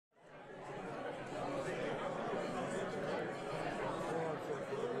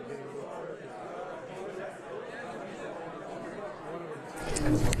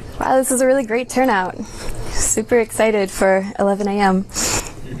Wow, this is a really great turnout. Super excited for 11 a.m.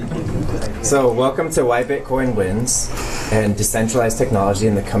 So welcome to Why Bitcoin Wins and Decentralized Technology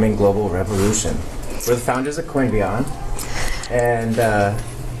in the Coming Global Revolution. We're the founders of CoinBeyond, and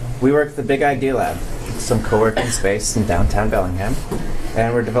we work at the Big Idea Lab, some co-working space in downtown Bellingham,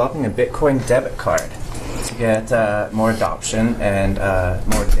 and we're developing a Bitcoin debit card to get more adoption and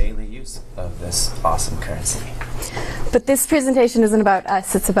more daily use of this awesome currency. But this presentation isn't about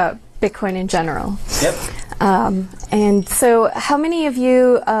us, it's about Bitcoin in general. Yep. And so how many of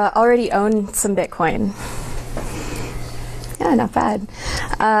you already own some Bitcoin? Yeah, not bad.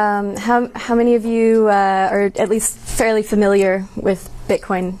 How many of you are at least fairly familiar with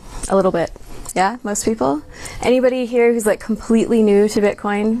Bitcoin a little bit? Yeah, most people? Anybody here who's like completely new to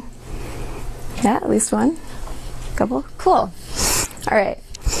Bitcoin? Yeah, at least one? Couple? Cool. All right.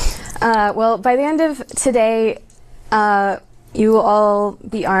 Well, by the end of today, you will all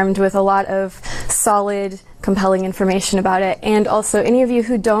be armed with a lot of solid, compelling information about it. And also, any of you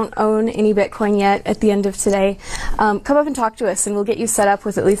who don't own any Bitcoin yet at the end of today, come up and talk to us, and we'll get you set up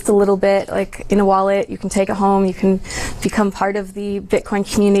with at least a little bit, like in a wallet. You can take it home. You can become part of the Bitcoin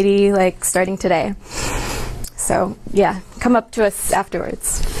community, like starting today. So, yeah, come up to us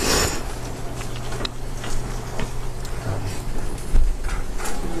afterwards.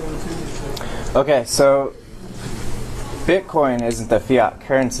 Okay, so Bitcoin isn't the fiat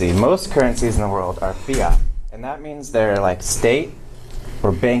currency. Most currencies in the world are fiat, and that means they're like state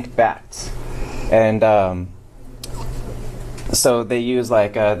or bank backed. And so they use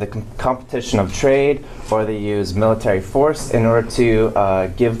like the competition of trade, or they use military force in order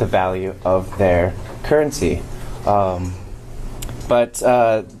to give the value of their currency. But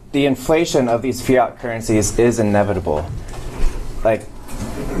the inflation of these fiat currencies is inevitable. Like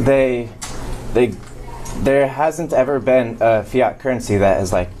there hasn't ever been a fiat currency that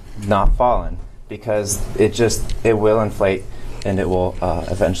has like not fallen, because it will inflate and it will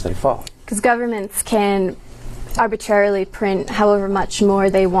eventually fall. Because governments can arbitrarily print however much more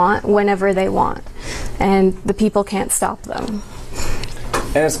they want whenever they want, and the people can't stop them.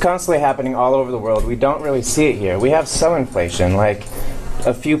 And it's constantly happening all over the world. We don't really see it here. We have some inflation, like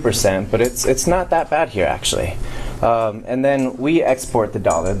a few percent, but it's not that bad here actually. And then we export the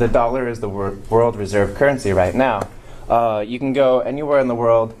dollar. The dollar is the world reserve currency right now. You can go anywhere in the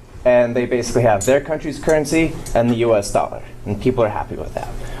world, and they basically have their country's currency and the US dollar, and people are happy with that.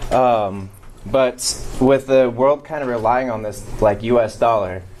 But with the world kind of relying on this like US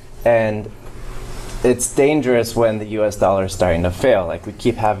dollar, and it's dangerous when the US dollar is starting to fail. Like we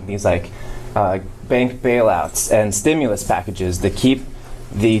keep having these like bank bailouts and stimulus packages that keep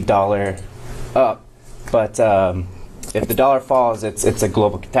the dollar up. But if the dollar falls, it's a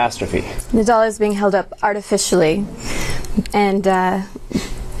global catastrophe. The dollar is being held up artificially and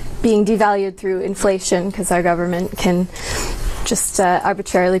being devalued through inflation, because our government can just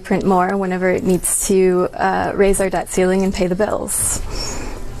arbitrarily print more whenever it needs to raise our debt ceiling and pay the bills.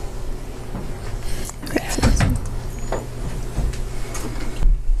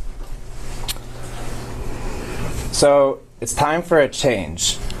 So it's time for a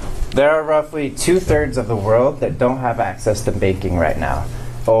change. There are roughly 2/3 of the world that don't have access to banking right now,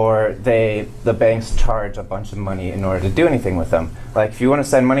 or the banks charge a bunch of money in order to do anything with them. Like if you want to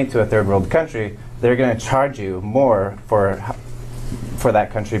send money to a third world country, they're going to charge you more for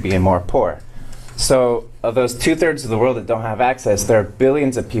that country being more poor. So of those 2/3 of the world that don't have access, there are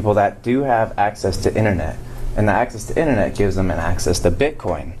billions of people that do have access to internet, and the access to internet gives them an access to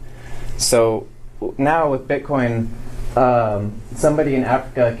Bitcoin. So now with Bitcoin, somebody in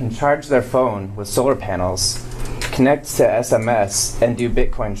Africa can charge their phone with solar panels, connect to SMS, and do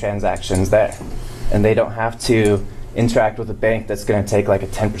Bitcoin transactions there. And they don't have to interact with a bank that's going to take like a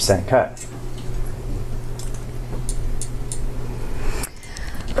 10% cut.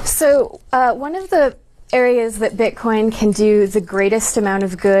 So one of the areas that Bitcoin can do the greatest amount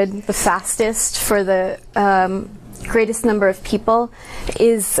of good, the fastest for the greatest number of people,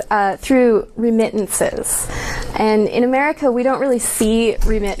 is through remittances. And in America, we don't really see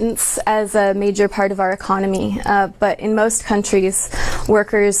remittance as a major part of our economy, but in most countries,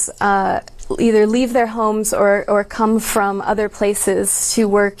 workers either leave their homes or come from other places to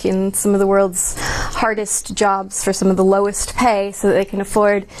work in some of the world's hardest jobs for some of the lowest pay, so that they can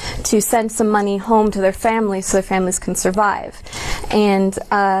afford to send some money home to their families so their families can survive. And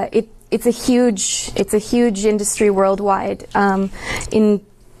it's a huge industry worldwide. In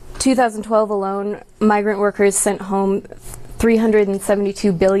 2012 alone, migrant workers sent home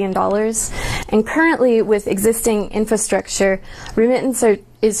 $372 billion. And currently, with existing infrastructure, remittances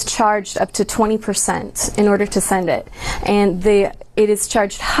is charged up to 20% in order to send it. And it is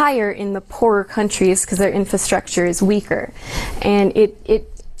charged higher in the poorer countries because their infrastructure is weaker. And it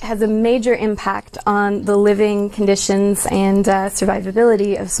has a major impact on the living conditions and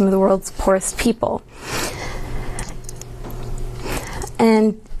survivability of some of the world's poorest people.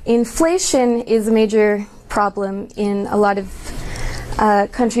 And inflation is a major problem in a lot of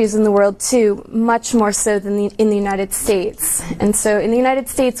countries in the world too, much more so than in the United States. And so in the United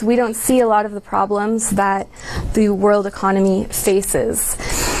States, we don't see a lot of the problems that the world economy faces.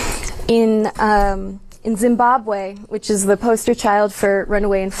 In Zimbabwe, which is the poster child for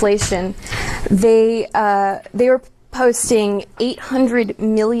runaway inflation, they were posting 800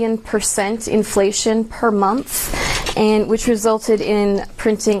 million% inflation per month, and which resulted in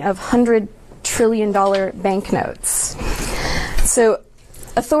printing of $100 trillion banknotes. So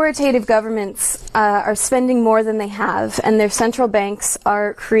authoritative governments are spending more than they have, and their central banks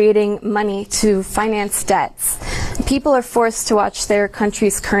are creating money to finance debts. People are forced to watch their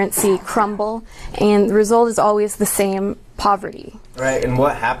country's currency crumble, and the result is always the same: poverty. Right, and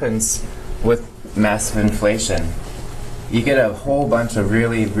what happens with massive inflation? You get a whole bunch of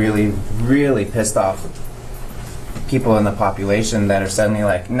really, really, really pissed off people in the population that are suddenly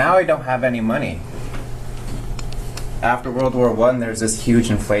like, now I don't have any money. After World War I, there's this huge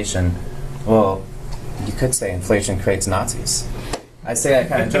inflation. Well, you could say inflation creates Nazis. I say that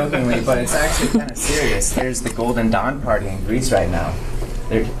kind of jokingly, but it's actually kind of serious. There's the Golden Dawn Party in Greece right now.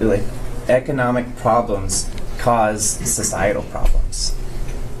 They're like, economic problems cause societal problems.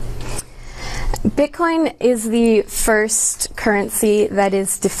 Bitcoin is the first currency that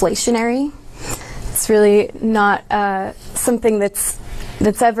is deflationary. It's really not something that's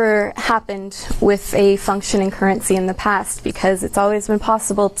ever happened with a functioning currency in the past, because it's always been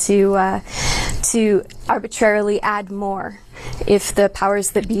possible to arbitrarily add more if the powers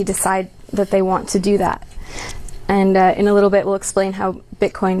that be decide that they want to do that. And in a little bit we'll explain how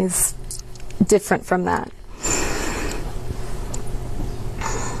Bitcoin is different from that.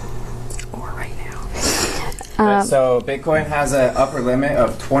 So Bitcoin has an upper limit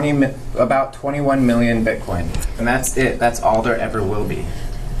of about 21 million Bitcoin, and that's it. That's all there ever will be.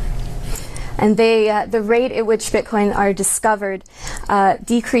 And the rate at which Bitcoin are discovered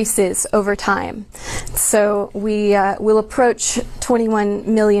decreases over time. So we will approach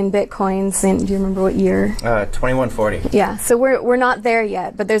 21 million Bitcoins in, do you remember what year? 2140. Yeah, so we're not there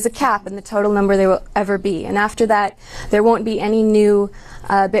yet, but there's a cap in the total number there will ever be. And after that, there won't be any new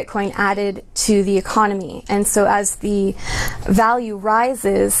Bitcoin added to the economy. And so as the value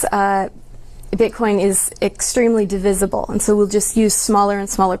rises, Bitcoin is extremely divisible, and so we'll just use smaller and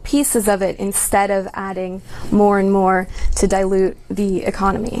smaller pieces of it instead of adding more and more to dilute the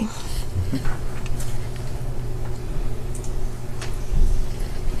economy.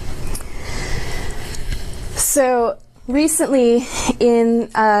 So recently in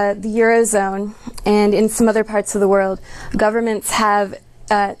the Eurozone and in some other parts of the world, governments have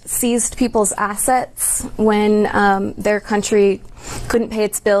seized people's assets when their country couldn't pay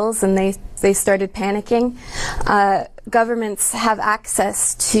its bills and they started panicking. Governments have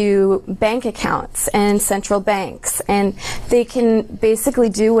access to bank accounts and central banks, and they can basically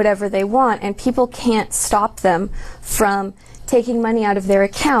do whatever they want, and people can't stop them from taking money out of their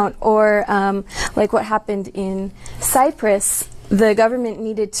account. Or like what happened in Cyprus, the government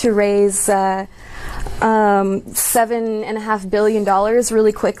needed to raise $7.5 billion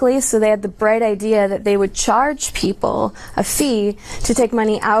really quickly, so they had the bright idea that they would charge people a fee to take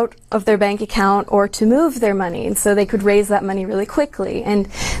money out of their bank account or to move their money, and so they could raise that money really quickly. And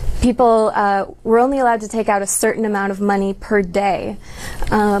people were only allowed to take out a certain amount of money per day,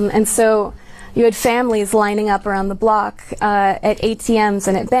 and so you had families lining up around the block at ATMs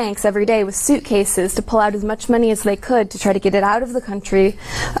and at banks every day with suitcases to pull out as much money as they could to try to get it out of the country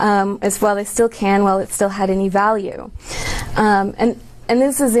as well they still can, while it still had any value. And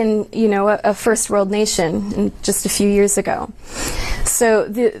this is in, you know, a first world nation just a few years ago. So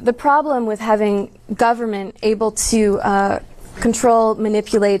the problem with having government able to control,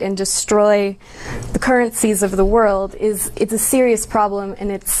 manipulate, and destroy the currencies of the world it's a serious problem,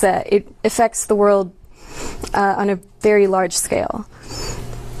 and it affects the world on a very large scale.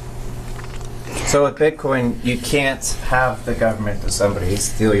 So with Bitcoin, you can't have the government or somebody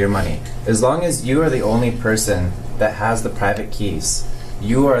steal your money. As long as you are the only person that has the private keys,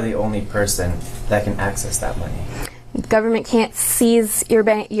 you are the only person that can access that money. The government can't seize your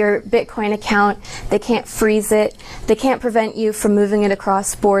Bitcoin account. They can't freeze it. They can't prevent you from moving it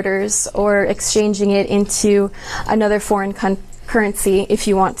across borders or exchanging it into another foreign currency if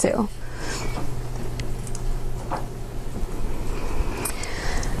you want to.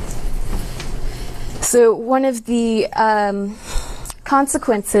 So one of the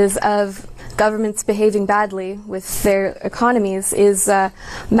consequences of governments behaving badly with their economies is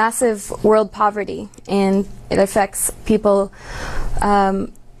massive world poverty, and it affects people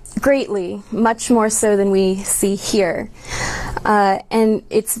greatly, much more so than we see here. And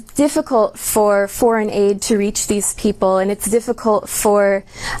it's difficult for foreign aid to reach these people, and it's difficult for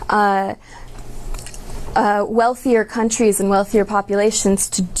wealthier countries and wealthier populations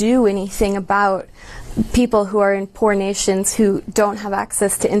to do anything about people who are in poor nations who don't have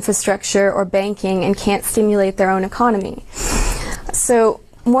access to infrastructure or banking and can't stimulate their own economy. So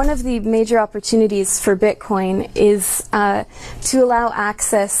one of the major opportunities for Bitcoin is to allow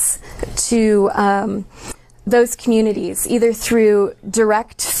access to those communities, either through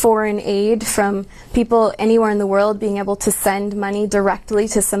direct foreign aid from people anywhere in the world being able to send money directly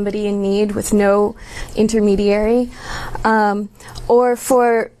to somebody in need with no intermediary, or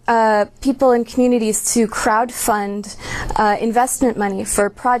for people in communities to crowdfund investment money for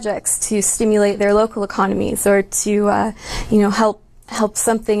projects to stimulate their local economies, or to help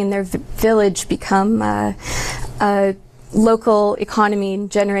something in their village become a local economy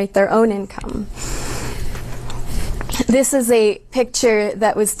and generate their own income. This is a picture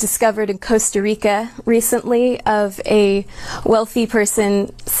that was discovered in Costa Rica recently of a wealthy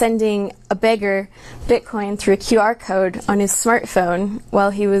person sending a beggar Bitcoin through a QR code on his smartphone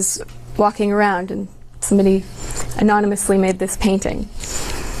while he was walking around, and somebody anonymously made this painting.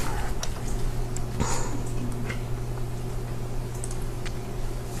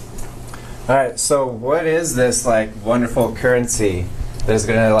 All right, so what is this wonderful currency that is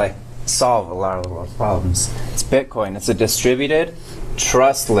going to solve a lot of the world's problems? It's Bitcoin. It's a distributed,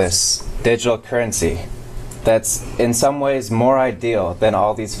 trustless digital currency that's in some ways more ideal than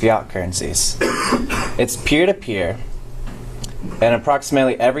all these fiat currencies. It's peer-to-peer, and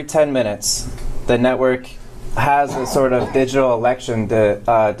approximately every 10 minutes, the network has a sort of digital election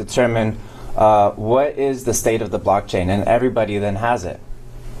to determine what is the state of the blockchain, and everybody then has it.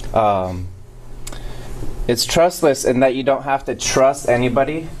 It's trustless in that you don't have to trust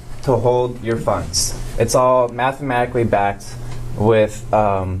anybody to hold your funds. It's all mathematically backed with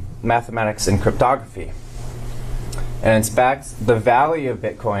mathematics and cryptography. And it's backed, the value of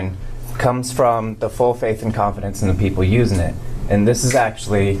Bitcoin comes from the full faith and confidence in the people using it. And this is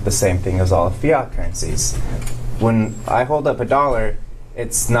actually the same thing as all fiat currencies. When I hold up $1,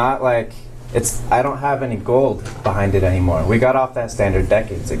 it's not like, I don't have any gold behind it anymore. We got off that standard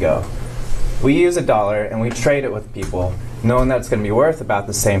decades ago. We use $1 and we trade it with people, knowing that it's going to be worth about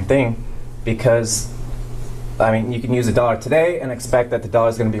the same thing, because, you can use $1 today and expect that the dollar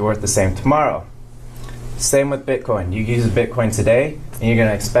is going to be worth the same tomorrow. Same with Bitcoin. You use Bitcoin today and you're going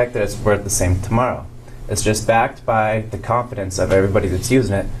to expect that it's worth the same tomorrow. It's just backed by the confidence of everybody that's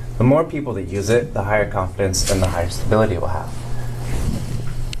using it. The more people that use it, the higher confidence and the higher stability it will have.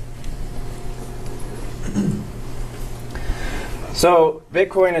 So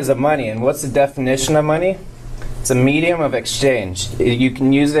Bitcoin is a money, and what's the definition of money? It's a medium of exchange. You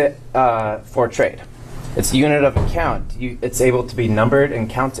can use it for trade. It's a unit of account. It's able to be numbered and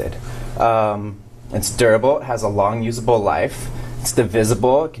counted. It's durable. It has a long usable life. It's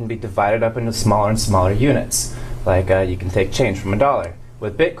divisible. It can be divided up into smaller and smaller units. You can take change from $1.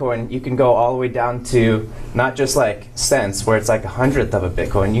 With Bitcoin, you can go all the way down to not just cents, where it's a 100th of a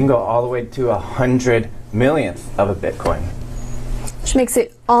Bitcoin. You can go all the way to 100 millionth of a Bitcoin. Which makes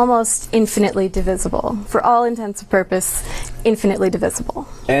it almost infinitely divisible. For all intents and purposes, infinitely divisible.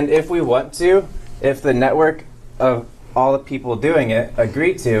 And if we want to, if the network of all the people doing it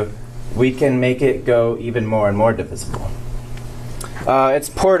agree to, we can make it go even more and more divisible. It's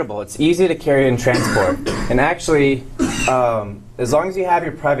portable. It's easy to carry and transport. And actually, as long as you have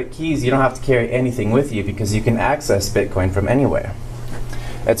your private keys, you don't have to carry anything with you, because you can access Bitcoin from anywhere.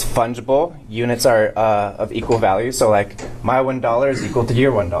 It's fungible. Units are of equal value. So my $1 is equal to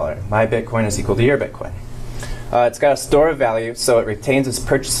your $1. My Bitcoin is equal to your Bitcoin. It's got a store of value, so it retains its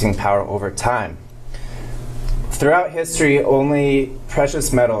purchasing power over time. Throughout history, only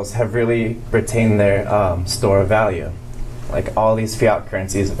precious metals have really retained their store of value. All these fiat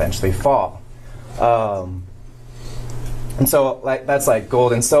currencies eventually fall. And so that's like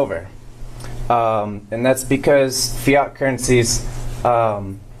gold and silver. And that's because fiat currencies,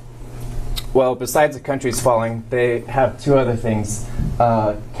 well, besides the countries falling, they have two other things,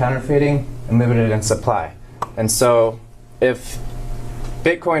 counterfeiting and limited in supply. And so if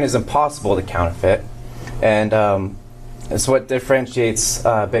Bitcoin is impossible to counterfeit, and it's what differentiates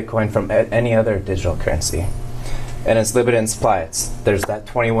Bitcoin from any other digital currency. And it's limited in supply. There's that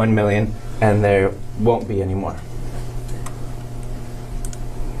 21 million, and there won't be any more.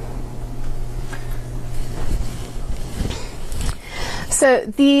 So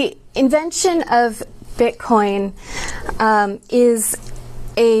the invention of Bitcoin is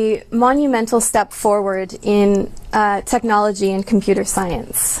a monumental step forward in technology and computer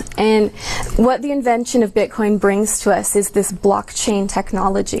science. And what the invention of Bitcoin brings to us is this blockchain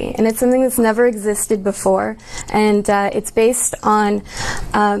technology. And it's something that's never existed before. And it's based on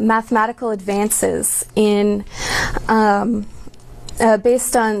mathematical advances in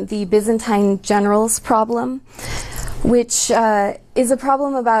based on the Byzantine generals problem, which is a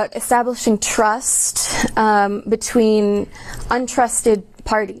problem about establishing trust between untrusted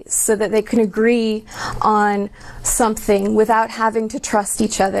parties so that they can agree on something without having to trust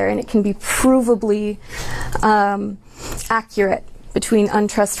each other, and it can be provably accurate between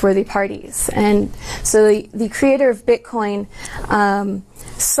untrustworthy parties. And so the creator of Bitcoin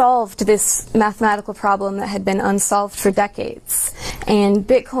solved this mathematical problem that had been unsolved for decades. And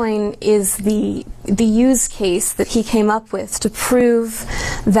Bitcoin is the use case that he came up with to prove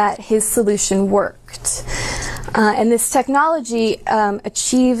that his solution worked. And this technology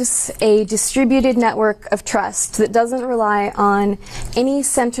achieves a distributed network of trust that doesn't rely on any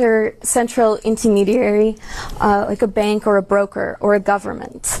central intermediary, like a bank or a broker or a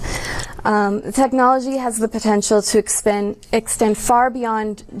government. The technology has the potential to extend far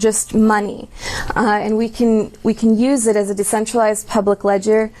beyond just money, and we can use it as a decentralized public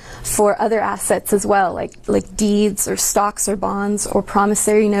ledger for other assets as well, like deeds or stocks or bonds or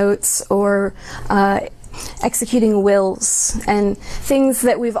promissory notes or executing wills, and things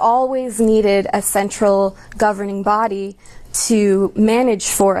that we've always needed a central governing body to manage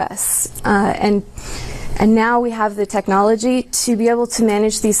for us. And now we have the technology to be able to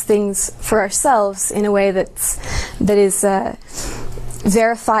manage these things for ourselves in a way that is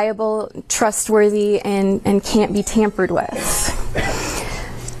verifiable, trustworthy, and can't be tampered with.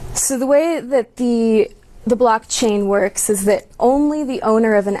 So the way that the blockchain works is that only the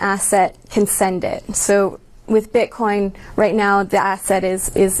owner of an asset can send it. So with Bitcoin right now, the asset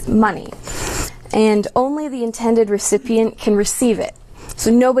is money, and only the intended recipient can receive it. So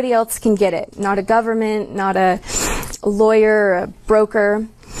nobody else can get it, not a government, not a lawyer or a broker.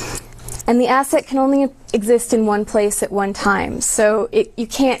 And the asset can only exist in one place at one time. So you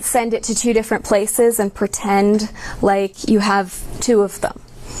can't send it to two different places and pretend like you have two of them.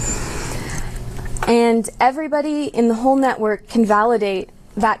 And everybody in the whole network can validate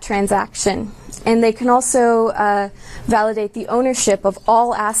that transaction. And they can also validate the ownership of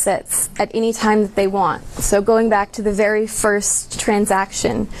all assets at any time that they want. So going back to the very first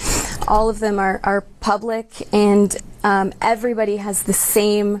transaction, all of them are public, and everybody has the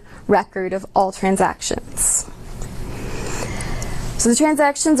same record of all transactions. So the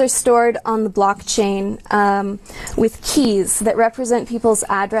transactions are stored on the blockchain with keys that represent people's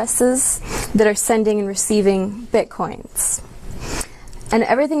addresses that are sending and receiving Bitcoins. And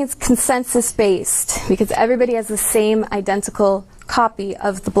everything is consensus-based because everybody has the same identical copy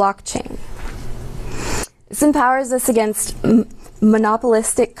of the blockchain. This empowers us against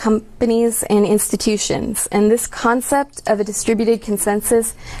monopolistic companies and institutions, and this concept of a distributed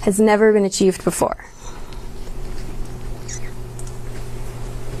consensus has never been achieved before.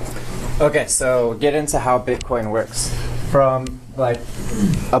 Okay, so get into how Bitcoin works. From like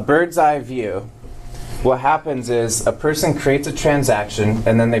a bird's eye view, what happens is a person creates a transaction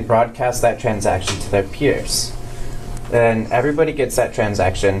and then they broadcast that transaction to their peers. And everybody gets that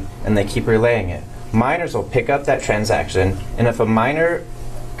transaction and they keep relaying it. Miners will pick up that transaction, and if a miner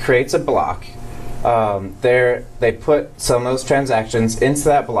creates a block, they put some of those transactions into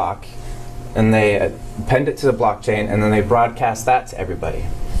that block and they append it to the blockchain, and then they broadcast that to everybody.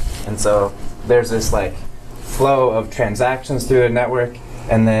 And so there's this like flow of transactions through the network,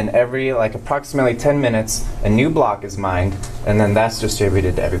 and then every like approximately 10 minutes a new block is mined, and then that's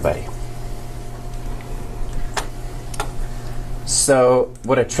distributed to everybody. So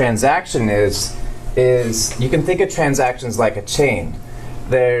what a transaction is you can think of transactions like a chain.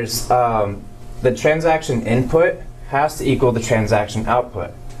 There's the transaction input has to equal the transaction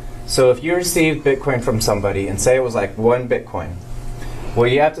output. So if you received Bitcoin from somebody and say it was like 1 Bitcoin, well,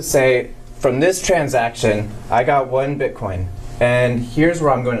 you have to say, from this transaction, I got 1 Bitcoin, and here's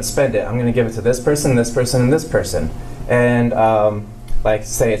where I'm going to spend it. I'm going to give it to this person, this person, and this person. And like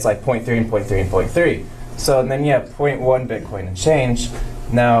say it's like 0.3 and 0.3 and 0.3. So then you have 0.1 Bitcoin and change.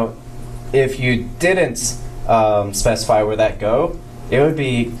 Now, if you didn't specify where that go, it would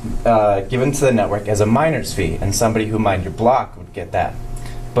be given to the network as a miner's fee, and somebody who mined your block would get that.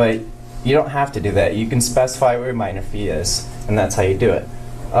 But you don't have to do that. You can specify where your miner fee is, and that's how you do it.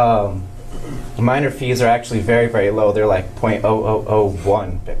 Miner fees are actually very, very low. They're like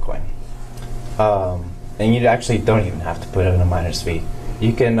 0.0001 Bitcoin. and you actually don't even have to put in a miner's fee.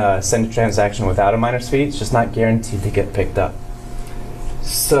 You can send a transaction without a miner's fee. It's just not guaranteed to get picked up.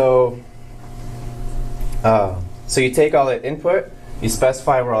 So, so you take all the input, you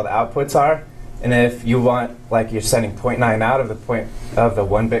specify where all the outputs are, and if you want, like you're sending 0.9 out of the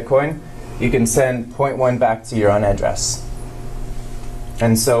 1 Bitcoin, you can send 0.1 back to your own address.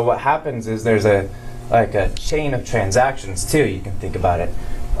 And so what happens is there's a chain of transactions too. You can think about it.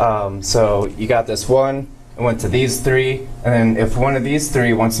 So you got this one, it went to these 3, and then if one of these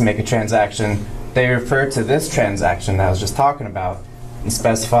 3 wants to make a transaction, they refer to this transaction that I was just talking about and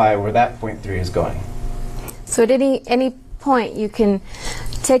specify where that 0.3 is going. So at any point, you can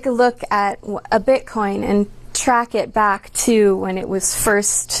take a look at a Bitcoin and track it back to when it was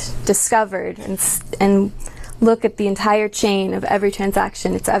first discovered, and look at the entire chain of every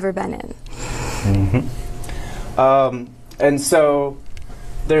transaction it's ever been in. Mm-hmm. And so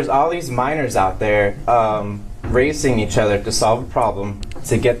there's all these miners out there racing each other to solve a problem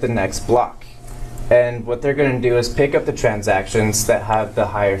to get the next block. And what they're going to do is pick up the transactions that have the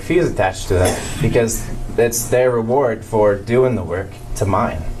higher fees attached to them, because it's their reward for doing the work to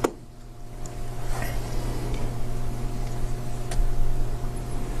mine.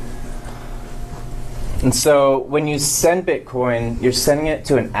 And so when you send Bitcoin, you're sending it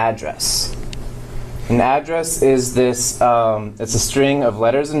to an address. An address is this, it's a string of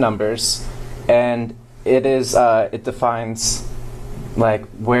letters and numbers, and it defines like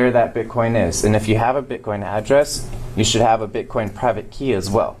where that Bitcoin is. And if you have a Bitcoin address, you should have a Bitcoin private key as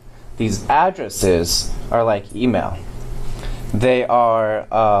well. These addresses are like email. They are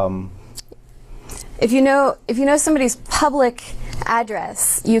if you know somebody's public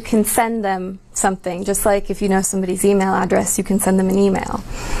address, you can send them something, just like if you know somebody's email address, you can send them an email.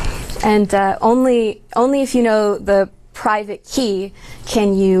 And only if you know the private key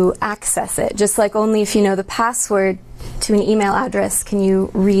can you access it, just like only if you know the password to an email address can you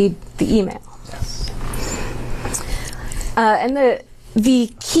read the email. Yes. And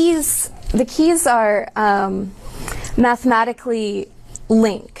the keys are mathematically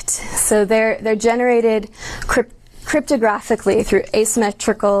linked, so they're generated cryptographically through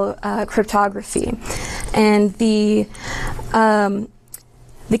asymmetrical cryptography, and the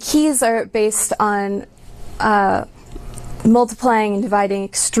keys are based on multiplying and dividing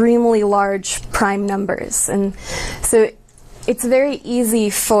extremely large prime numbers. And so it's very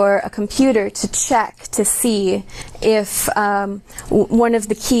easy for a computer to check to see if one of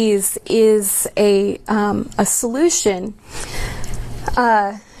the keys is a solution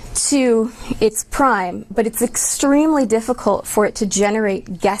to its prime, but it's extremely difficult for it to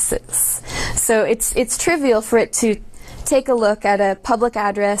generate guesses. So it's trivial for it to take a look at a public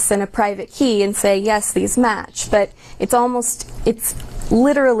address and a private key and say, yes, these match, but it's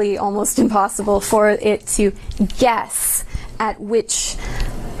literally almost impossible for it to guess at which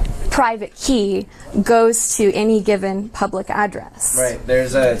private key goes to any given public address. Right.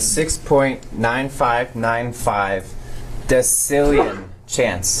 There's a 6.9595 decillion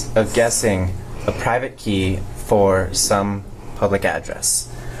chance of guessing a private key for some public address.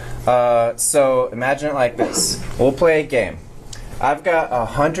 So imagine it like this. We'll play a game. I've got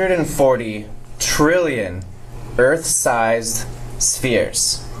 140 trillion Earth-sized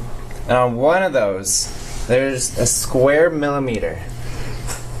spheres. And on one of those, there's a square millimeter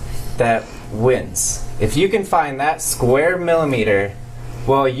that wins. If you can find that square millimeter,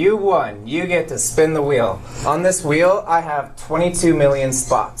 well, you won. You get to spin the wheel. On this wheel, I have 22 million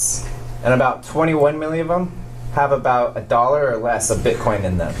spots, and about 21 million of them have about $1 or less of Bitcoin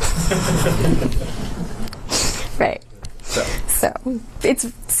in them. Right. So it's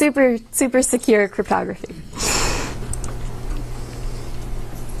super secure cryptography.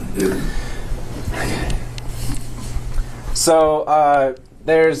 So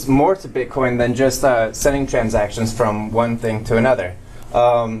there's more to Bitcoin than just sending transactions from one thing to another.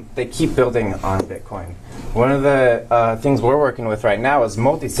 They keep building on Bitcoin. One of the things we're working with right now is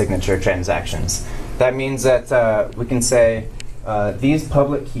multi-signature transactions. That means that we can say these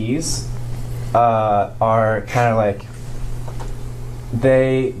public keys are kind of like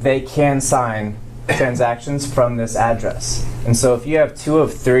they can sign transactions from this address. And so if you have 2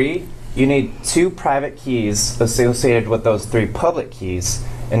 of 3, you need 2 private keys associated with those 3 public keys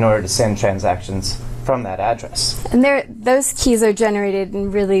in order to send transactions from that address. And those keys are generated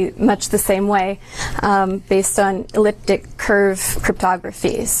in really much the same way, based on elliptic curve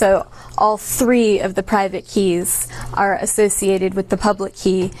cryptography. So all 3 of the private keys are associated with the public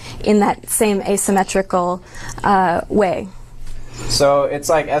key in that same asymmetrical way. So it's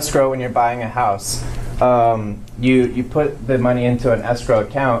like escrow when you're buying a house. You put the money into an escrow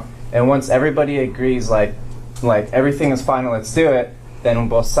account, And once everybody agrees, like everything is final, let's do it, then we'll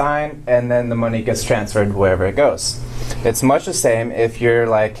both sign, and then the money gets transferred wherever it goes. It's much the same if you're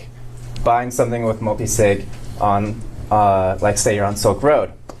like buying something with multi-sig on, like say you're on Silk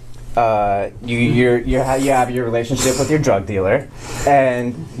Road. You have your relationship with your drug dealer,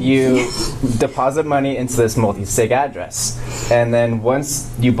 and you deposit money into this multi-sig address. And then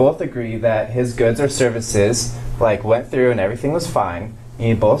once you both agree that his goods or services like went through and everything was fine,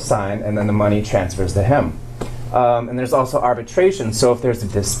 you both sign, and then the money transfers to him. And there's also arbitration. So if there's a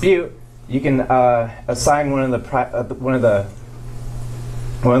dispute, you can assign one of the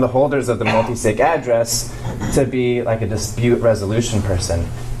holders of the multi-sig address to be like a dispute resolution person.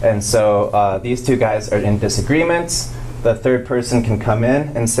 And so these two guys are in disagreement. The third person can come in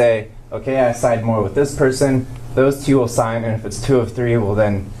and say, okay, I side more with this person. Those two will sign, and if it's 2 of 3, well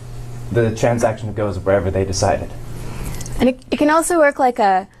then the transaction goes wherever they decided. And it can also work like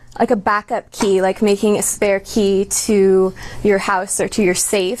a backup key, like making a spare key to your house or to your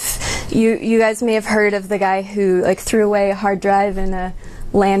safe. You guys may have heard of the guy who like threw away a hard drive in a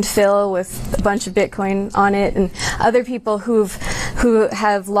landfill with a bunch of Bitcoin on it, and other people who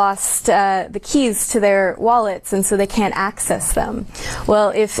have lost the keys to their wallets, and so they can't access them. Well,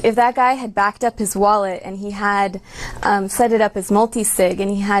 if that guy had backed up his wallet and he had set it up as multi-sig, and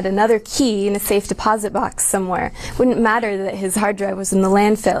he had another key in a safe deposit box somewhere, it wouldn't matter that his hard drive was in the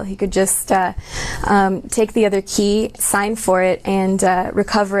landfill. He could just take the other key, sign for it, and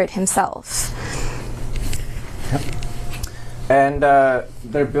recover it himself. Yep. And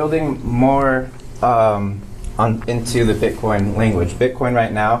they're building more into the Bitcoin language. Bitcoin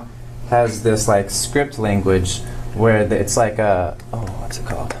right now has this like script language where it's like a, what's it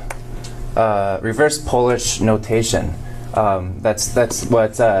called? Reverse Polish notation. That's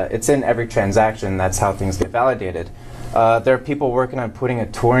what it's in every transaction. That's how things get validated. There are people working on putting a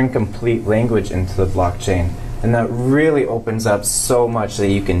Turing complete language into the blockchain, and that really opens up so much that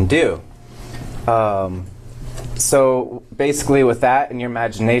you can do. So basically with that and your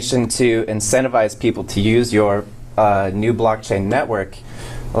imagination to incentivize people to use your new blockchain network,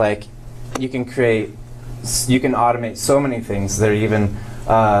 like you can automate so many things. There are even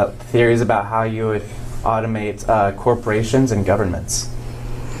theories about how you would automate corporations and governments.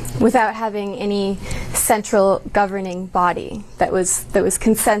 Without having any central governing body that was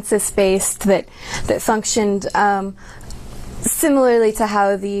consensus based, that functioned similarly to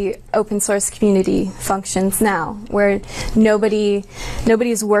how the open source community functions now, where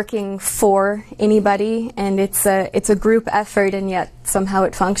nobody's working for anybody, and it's a group effort, and yet somehow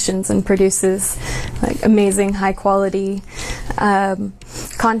it functions and produces like amazing high quality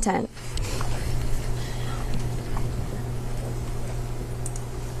content.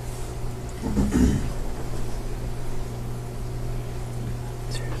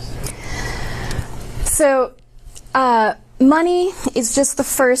 So money is just the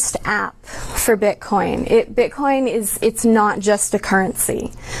first app for Bitcoin. Bitcoin it's not just a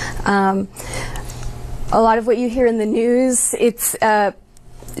currency. A lot of what you hear in the news,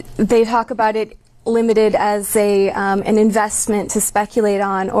 they talk about it limited as an investment to speculate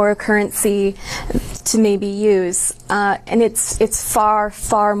on, or a currency to maybe use, and it's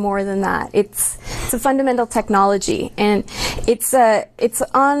far more than that. It's a fundamental technology, and it's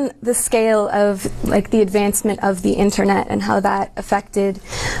on the scale of like the advancement of the internet and how that affected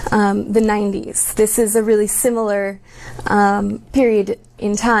the 90s. This is a really similar period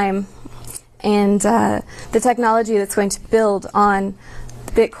in time, and the technology that's going to build on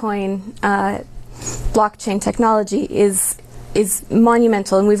Bitcoin blockchain technology is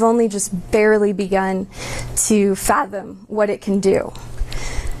monumental, and we've only just barely begun to fathom what it can do.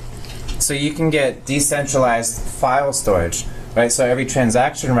 So you can get decentralized file storage, right? So every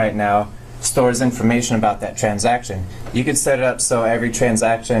transaction right now stores information about that transaction. You could set it up so every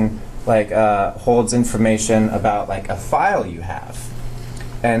transaction like holds information about like a file you have,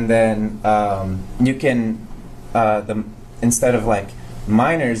 and then you can instead of like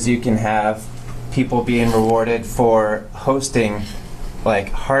miners, you can have people being rewarded for hosting like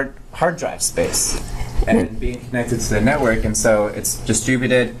hard drive space and being connected to the network, and so it's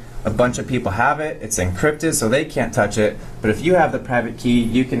distributed. A bunch of people have it. It's encrypted, so they can't touch it. But if you have the private key,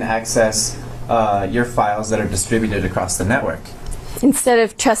 you can access your files that are distributed across the network. Instead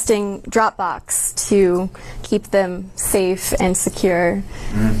of trusting Dropbox to keep them safe and secure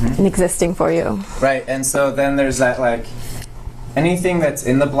and existing for you. Right, and so then there's that like anything that's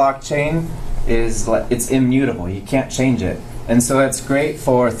in the blockchain is it's immutable. You can't change it. And so it's great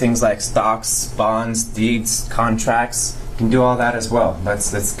for things like stocks, bonds, deeds, contracts, can do all that as well.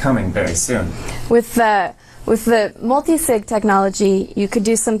 That's coming very soon. With the multi-sig technology, you could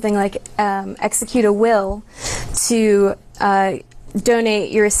do something like execute a will to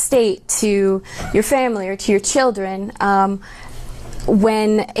donate your estate to your family or to your children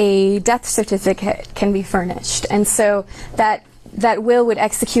when a death certificate can be furnished. And so that will would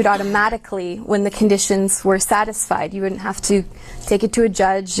execute automatically when the conditions were satisfied. You wouldn't have to take it to a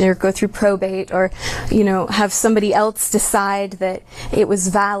judge or go through probate or, have somebody else decide that it was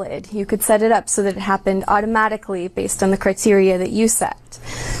valid. You could set it up so that it happened automatically based on the criteria that you set.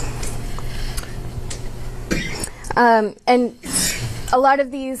 And a lot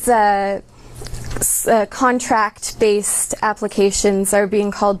of these contract-based applications are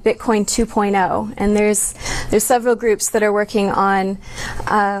being called Bitcoin 2.0, and there's several groups that are working on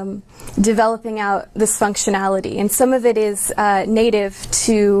developing out this functionality, and some of it is native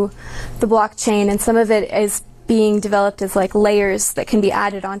to the blockchain, and some of it is being developed as like layers that can be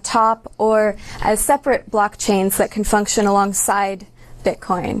added on top or as separate blockchains that can function alongside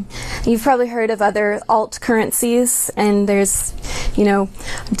Bitcoin. You've probably heard of other alt currencies, and there's,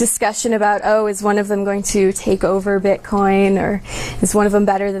 discussion about, is one of them going to take over Bitcoin, or is one of them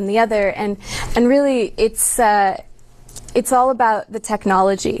better than the other? And really, it's all about the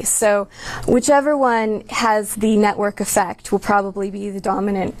technology. So whichever one has the network effect will probably be the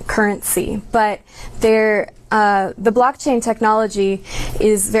dominant currency. But the blockchain technology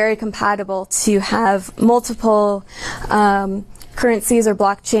is very compatible to have multiple currencies or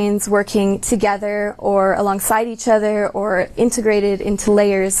blockchains working together or alongside each other or integrated into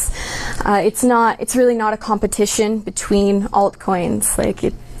layers. It's really not a competition between altcoins.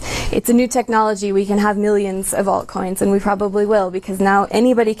 It's a new technology. We can have millions of altcoins, and we probably will, because now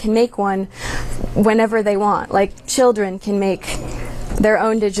anybody can make one whenever they want. Like children can make their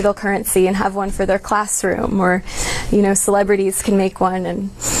own digital currency and have one for their classroom, or celebrities can make one and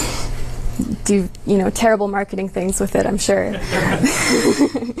do terrible marketing things with it, I'm sure.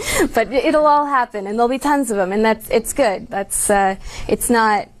 But it'll all happen, and there'll be tons of them, and it's good. It's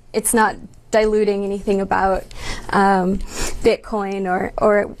not diluting anything about Bitcoin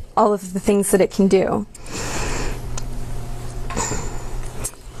or all of the things that it can do.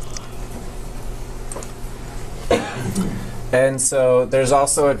 And so there's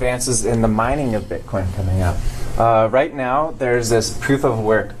also advances in the mining of Bitcoin coming up. Right now, there's this proof of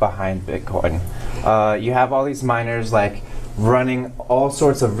work behind Bitcoin. You have all these miners running all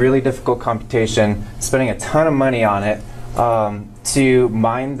sorts of really difficult computation, spending a ton of money on it to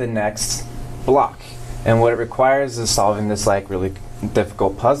mine the next block. And what it requires is solving this really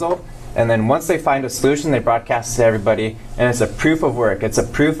difficult puzzle. And then once they find a solution, they broadcast it to everybody, and it's a proof of work. It's a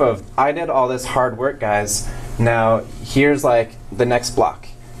proof of, I did all this hard work, guys. Now here's the next block.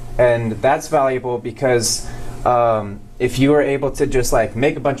 And that's valuable because if you were able to just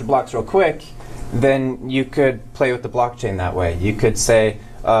make a bunch of blocks real quick, then you could play with the blockchain that way. You could say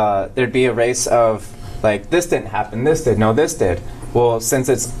there'd be a race of this didn't happen, this did, no, this did. Well, since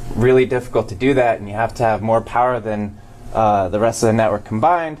it's really difficult to do that and you have to have more power than the rest of the network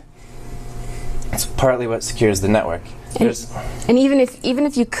combined, it's partly what secures the network. And even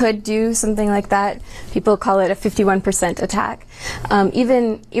if you could do something like that, people call it a 51% attack.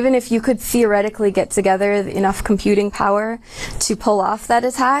 Even if you could theoretically get together enough computing power to pull off that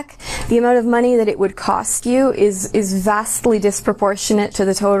attack, the amount of money that it would cost you is vastly disproportionate to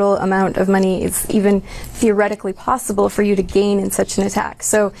the total amount of money it's even theoretically possible for you to gain in such an attack.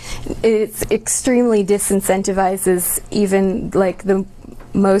 So it extremely disincentivizes even the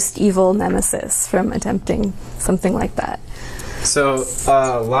most evil nemesis from attempting something like that. So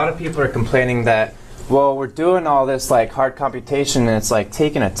a lot of people are complaining that, well, we're doing all this hard computation and it's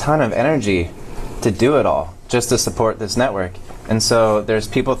taking a ton of energy to do it all just to support this network. And so there's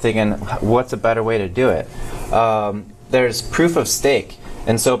people thinking, what's a better way to do it? There's proof of stake.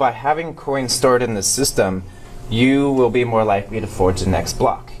 And so by having coins stored in the system, you will be more likely to forge the next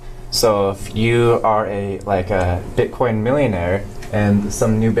block. So if you are a Bitcoin millionaire and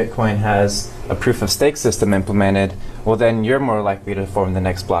some new Bitcoin has a proof of stake system implemented, well then you're more likely to form the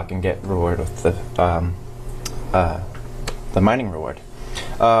next block and get reward with the mining reward.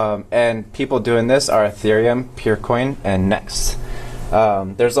 And people doing this are Ethereum, Purecoin, and Next.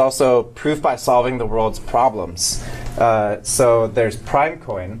 There's also proof by solving the world's problems. So there's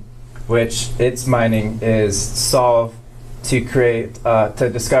Primecoin, which its mining is solve to create, to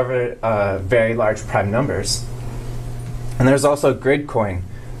discover very large prime numbers. And there's also Gridcoin,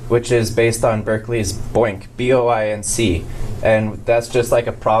 which is based on Berkeley's BOINC, B-O-I-N-C. And that's just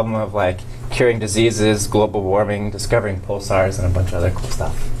a problem of curing diseases, global warming, discovering pulsars, and a bunch of other cool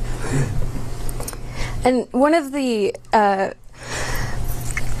stuff. And one of the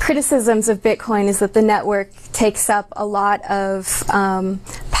criticisms of Bitcoin is that the network takes up a lot of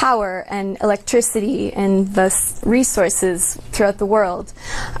power and electricity and thus resources throughout the world,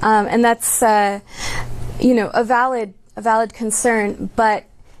 and that's a valid concern, but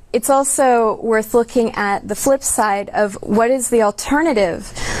it's also worth looking at the flip side of what is the alternative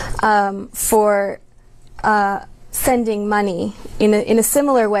for sending money in a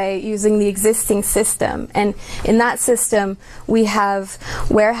similar way using the existing system. And in that system, we have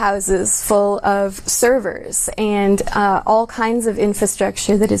warehouses full of servers and all kinds of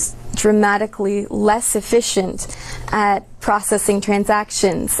infrastructure that is dramatically less efficient at processing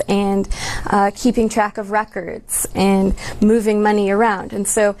transactions and keeping track of records and moving money around. And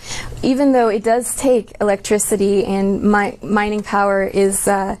so even though it does take electricity and mining power is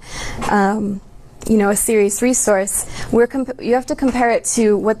a serious resource, you have to compare it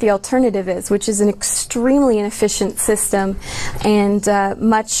to what the alternative is, which is an extremely inefficient system and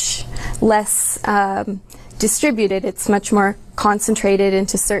much less distributed. It's much more concentrated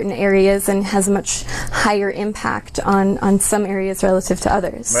into certain areas and has a much higher impact on some areas relative to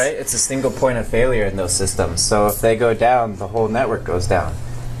others. Right? It's a single point of failure in those systems. So if they go down, the whole network goes down.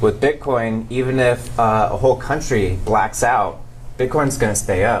 With Bitcoin, even if a whole country blacks out, Bitcoin's going to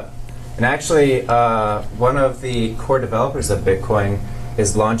stay up. And actually, one of the core developers of Bitcoin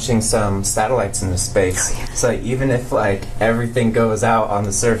is launching some satellites into space. So even if everything goes out on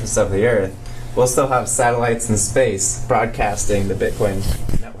the surface of the Earth, we'll still have satellites in space broadcasting the Bitcoin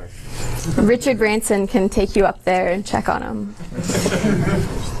network. Richard Branson can take you up there and check on them.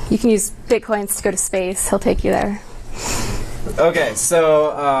 You can use Bitcoins to go to space. He'll take you there. Okay,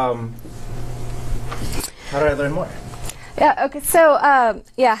 so how do I learn more? Yeah. Okay. So,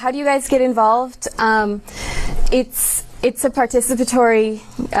 how do you guys get involved? It's a participatory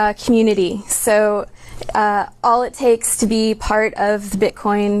community. So, all it takes to be part of the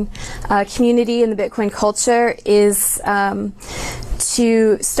Bitcoin community and the Bitcoin culture is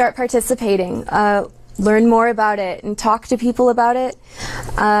to start participating, learn more about it, and talk to people about it.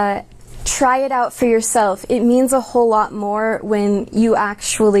 Try it out for yourself. It means a whole lot more when you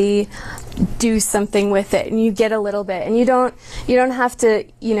actually do something with it and you get a little bit, and you don't have to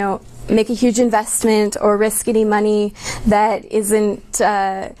make a huge investment or risk any money that isn't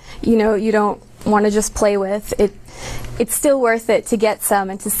you don't want to just play with it. It's still worth it to get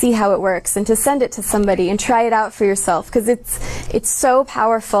some and to see how it works and to send it to somebody and try it out for yourself, because it's so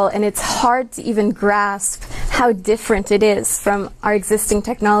powerful and it's hard to even grasp how different it is from our existing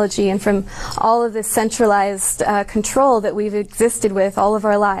technology and from all of this centralized control that we've existed with all of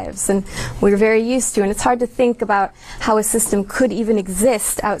our lives and we're very used to. And it's hard to think about how a system could even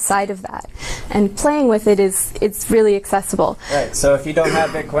exist outside of that. And playing with it it's really accessible. Right. So if you don't have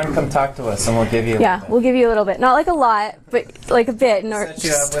Bitcoin, come talk to us and we'll give you a little bit. We'll give you a little bit. Not like a lot, but like a bit in order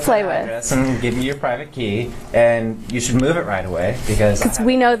to play with. And give you your private key, and you should move it right away because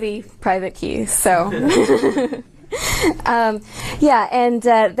we know the private key. So there's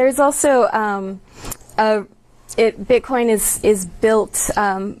also Bitcoin is built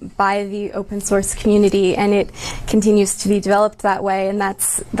by the open source community, and it continues to be developed that way, and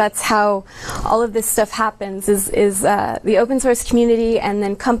that's how all of this stuff happens is the open source community and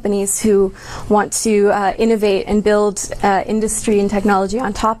then companies who want to innovate and build industry and technology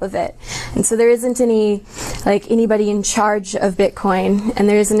on top of it. And so there isn't anybody in charge of Bitcoin, and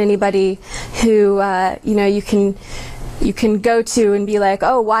there isn't anybody who you can go to and be like,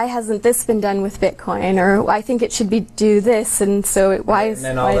 oh, why hasn't this been done with Bitcoin? Or I think it should do this, and so why is... And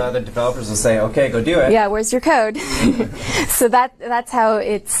then all the other developers will say, okay, go do it. Yeah, where's your code? So that's how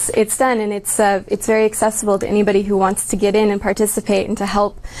it's done, and it's very accessible to anybody who wants to get in and participate and to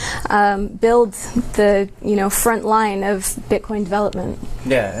help build the front line of Bitcoin development.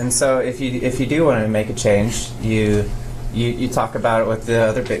 Yeah, and so if you do want to make a change, you talk about it with the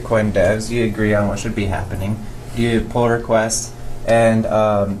other Bitcoin devs, you agree on what should be happening. You pull requests, and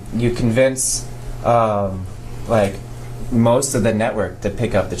you convince most of the network to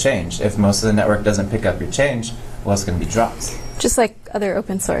pick up the change. If most of the network doesn't pick up your change, well, it's going to be dropped. Just like other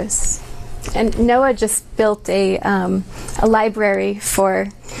open source. And Noah just built a library for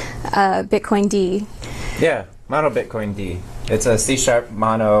Bitcoin D. Yeah, Mono Bitcoin D. It's a C#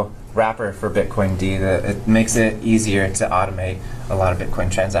 mono wrapper for Bitcoin D that it makes it easier to automate a lot of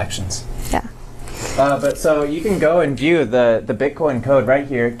Bitcoin transactions. Yeah. But so you can go and view the Bitcoin code right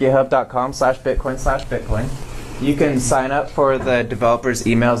here, github.com/Bitcoin/Bitcoin. You can sign up for the developers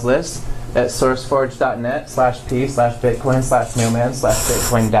emails list at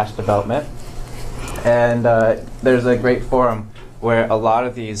sourceforge.net/p/Bitcoin/mailman/Bitcoin-development. And there's a great forum where a lot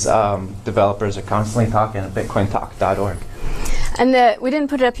of these developers are constantly talking at bitcointalk.org. And we didn't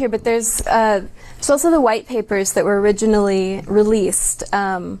put it up here, but there's also the white papers that were originally released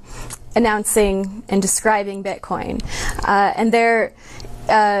announcing and describing Bitcoin. And they're,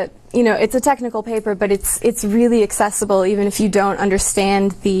 it's a technical paper, but it's really accessible even if you don't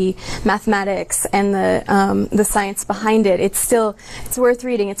understand the mathematics and the science behind it. It's worth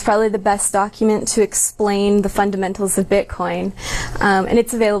reading. It's probably the best document to explain the fundamentals of Bitcoin. And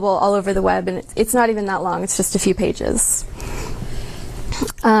it's available all over the web, and it's not even that long. It's just a few pages.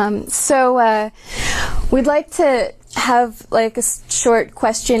 So we'd like to have like a short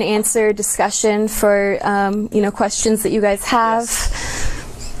question answer discussion for questions that you guys have. Yes.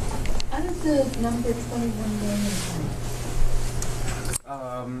 How does the number 21 million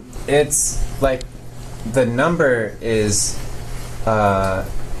it's like the number is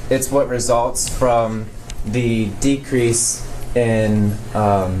it's what results from the decrease in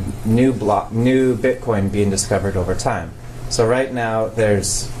new Bitcoin being discovered over time. So right now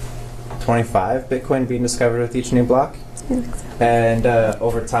there's 25 Bitcoin being discovered with each new block, and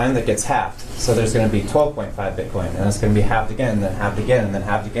over time that gets halved. So there's going to be 12.5 Bitcoin, and it's going to be halved again, then halved again, and then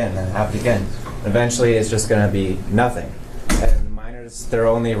halved again, and then halved again. Eventually it's just going to be nothing. And the miners, their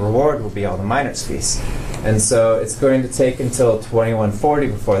only reward will be all the miners' fees. And so it's going to take until 2140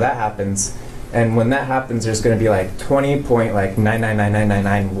 before that happens. And when that happens, there's going to be like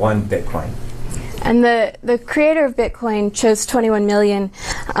 20.9999991 Bitcoin. And the creator of Bitcoin chose 21 million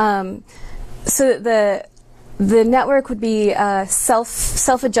so that the network would be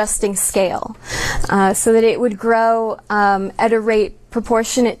self-adjusting scale, so that it would grow at a rate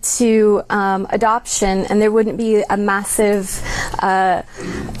proportionate to adoption, and there wouldn't be a massive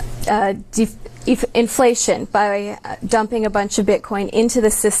inflation by dumping a bunch of Bitcoin into the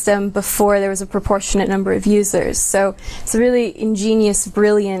system before there was a proportionate number of users. So it's a really ingenious,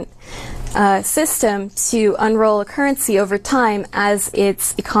 brilliant system to unroll a currency over time as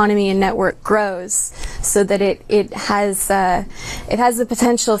its economy and network grows, so that it has the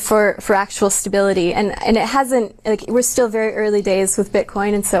potential for actual stability. And it hasn't, like, we're still very early days with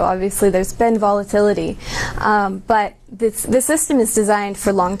Bitcoin, and so obviously there's been volatility, but the system is designed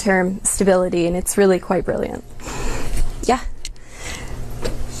for long-term stability, and it's really quite brilliant. Yeah.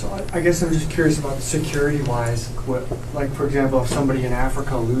 So I guess I'm just curious about security-wise. Like, for example, if somebody in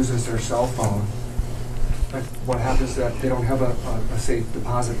Africa loses their cell phone, like, what happens that they don't have a safe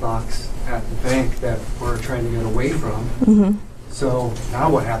deposit box at the bank that we're trying to get away from? Mm-hmm. So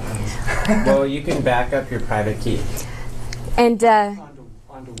now what happens? Well, you can back up your private key. And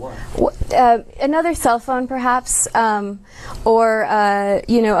onto what? Another cell phone, perhaps, or a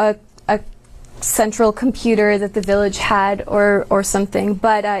central computer that the village had, or something.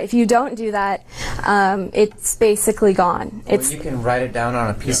 But if you don't do that, it's basically gone. Well, you can write it down on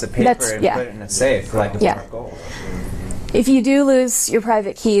a piece of paper and put it in a safe, like a gold. If you do lose your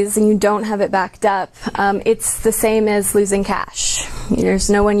private keys and you don't have it backed up, it's the same as losing cash. There's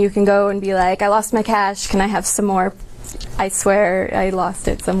no one you can go and be like, I lost my cash, can I have some more? I swear I lost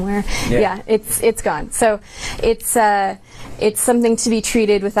it somewhere. Yeah, it's gone. So it's something to be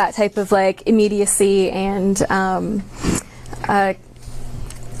treated with that type of like immediacy and to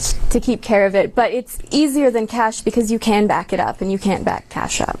keep care of it. But it's easier than cash because you can back it up, and you can't back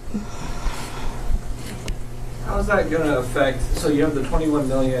cash up. How is that going to affect? So you have the 21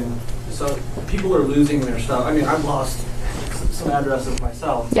 million. So people are losing their stuff. I mean, I've lost some addresses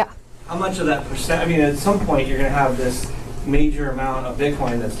myself. Yeah. How much of that percent? I mean, at some point you're going to have this major amount of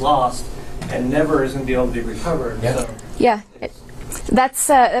Bitcoin that's lost and never is going to be able to be recovered. Yeah. So Yeah.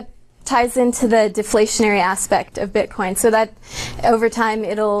 That ties into the deflationary aspect of Bitcoin. So that over time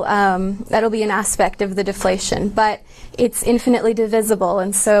that'll be an aspect of the deflation, but it's infinitely divisible,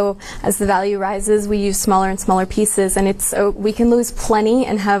 and so as the value rises, we use smaller and smaller pieces, and we can lose plenty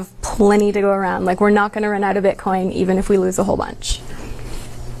and have plenty to go around. Like, we're not going to run out of Bitcoin even if we lose a whole bunch.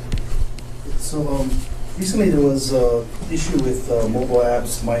 So recently there was an issue with mobile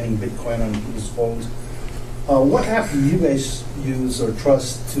apps mining Bitcoin on people's phones. What app do you guys use or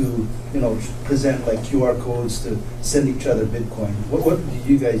trust to, present like QR codes to send each other Bitcoin? What do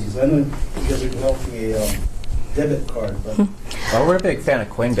you guys use? I know you guys are developing a debit card, but well, we're a big fan of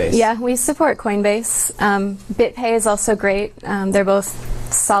Coinbase. Yeah, we support Coinbase. BitPay is also great. They're both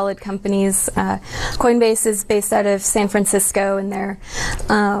solid companies. Coinbase is based out of San Francisco, and they're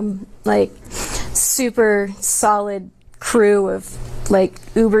like super solid crew of like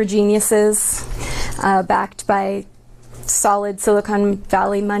uber geniuses, backed by solid Silicon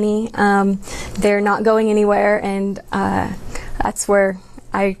Valley money. They're not going anywhere, and that's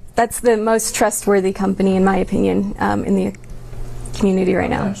the most trustworthy company, in my opinion, in the community right I'm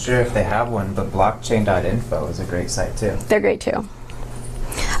now. not sure if they have one, but blockchain.info is a great site too. They're great too.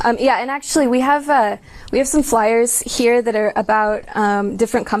 Yeah, and actually we have some flyers here that are about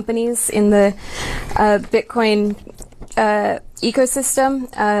different companies in the Bitcoin ecosystem,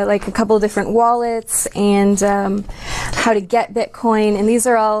 like a couple of different wallets and how to get Bitcoin, and these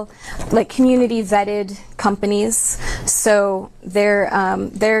are all like community vetted companies, so they're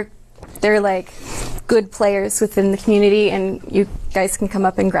like good players within the community, and you guys can come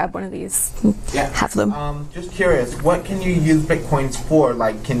up and grab one of these and have them. Just curious, what can you use Bitcoins for?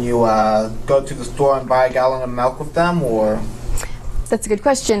 Like, can you go to the store and buy a gallon of milk with them, or? That's a good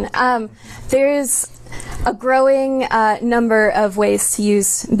question. There's a growing number of ways to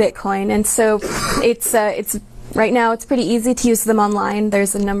use Bitcoin, and so it's right now it's pretty easy to use them online.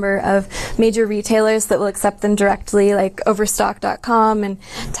 There's a number of major retailers that will accept them directly, like Overstock.com and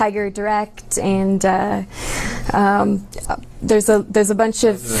Tiger Direct, and there's a bunch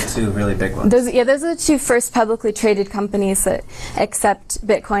of. Those are the two really big ones. Those are the two first publicly traded companies that accept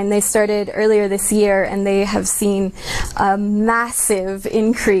Bitcoin. They started earlier this year, and they have seen a massive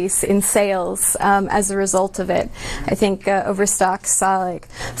increase in sales as a result of it. I think Overstock saw like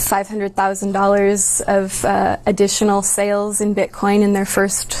 $500,000 of additional sales in Bitcoin in their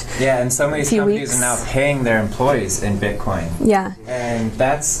first and some of these companies weeks. are now paying their employees in Bitcoin. Yeah. And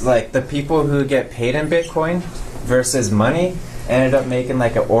that's like the people who get paid in Bitcoin versus money ended up making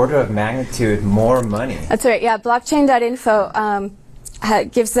like an order of magnitude more money. That's right. Yeah, blockchain.info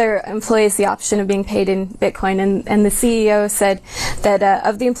gives their employees the option of being paid in Bitcoin, and the CEO said that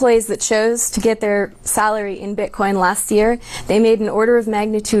of the employees that chose to get their salary in Bitcoin last year, they made an order of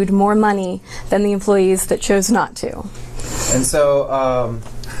magnitude more money than the employees that chose not to. And so,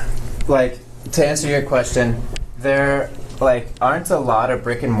 like, to answer your question, there aren't a lot of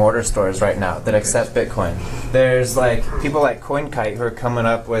brick and mortar stores right now that accept Bitcoin. There's like people like CoinKite who are coming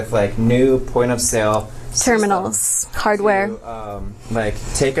up with like new point of sale terminals, hardware. To, like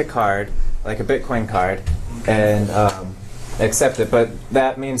take a card, like a Bitcoin card, and accept it. But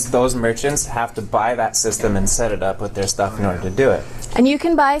that means those merchants have to buy that system and set it up with their stuff in order to do it. And you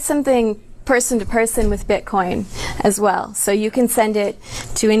can buy something person to person with Bitcoin as well. So you can send it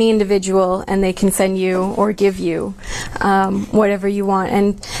to any individual, and they can send you or give you whatever you want.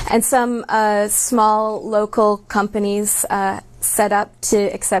 And some small local companies set up to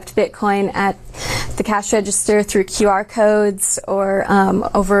accept Bitcoin at the cash register through QR codes or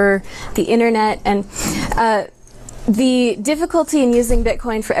over the internet. And the difficulty in using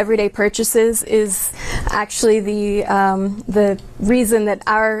Bitcoin for everyday purchases is actually the reason that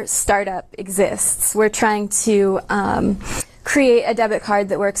our startup exists. We're trying to create a debit card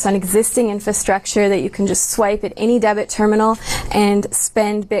that works on existing infrastructure that you can just swipe at any debit terminal and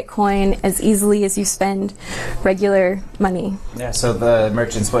spend Bitcoin as easily as you spend regular money. Yeah, so the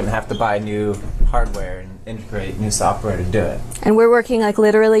merchants wouldn't have to buy new hardware and integrate new software to do it. And we're working like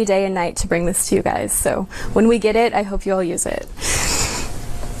literally day and night to bring this to you guys. So when we get it, I hope you all use it.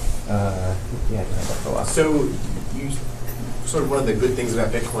 Yeah, I think that for a while. So, sort of one of the good things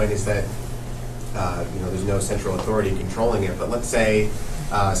about Bitcoin is that there's no central authority controlling it. But let's say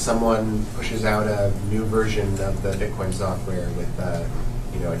someone pushes out a new version of the Bitcoin software with a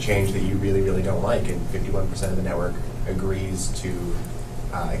change that you really, really don't like, and 51% of the network agrees to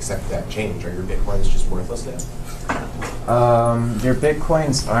accept that change. Are your Bitcoins just worthless now? Your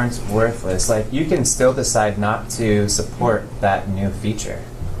Bitcoins aren't worthless. Like, you can still decide not to support that new feature.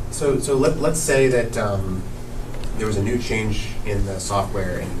 So let's say that there was a new change in the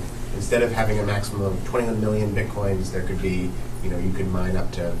software, and instead of having a maximum of 21 million Bitcoins, there could be, you could mine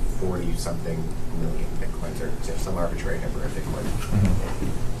up to 40-something million Bitcoins, or some arbitrary number of Bitcoin.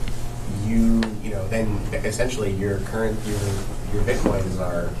 Then essentially your Bitcoins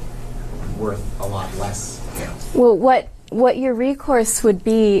are worth a lot less now. Well, what your recourse would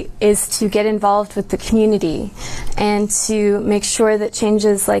be is to get involved with the community and to make sure that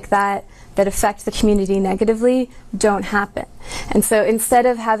changes like that affect the community negatively don't happen. And so instead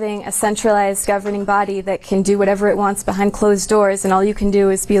of having a centralized governing body that can do whatever it wants behind closed doors and all you can do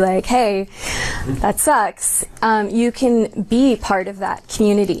is be like, hey, that sucks, you can be part of that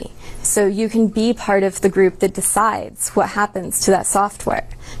community. So you can be part of the group that decides what happens to that software,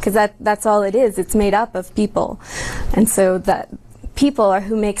 because that's all it is. It's made up of people, and so that people are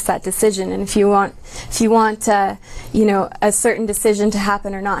who makes that decision. And if you want a certain decision to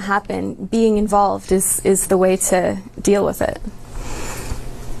happen or not happen, being involved is the way to deal with it.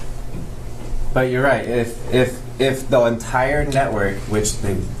 But you're right. If the entire network, which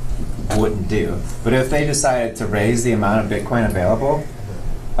they wouldn't do, but if they decided to raise the amount of Bitcoin available,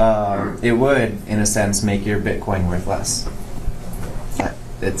 it would, in a sense, make your Bitcoin worth less.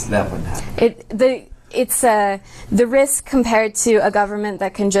 that wouldn't happen. It's the risk compared to a government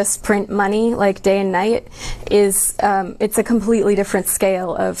that can just print money like day and night is it's a completely different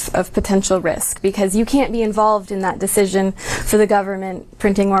scale of potential risk, because you can't be involved in that decision for the government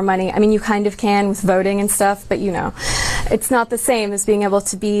printing more money. I mean, you kind of can with voting and stuff, but you know, it's not the same as being able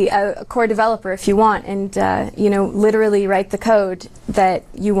to be a core developer if you want, and you know, literally write the code that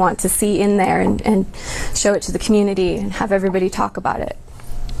you want to see in there and show it to the community and have everybody talk about it.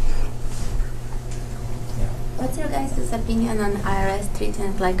 What's your guys' opinion on IRS treating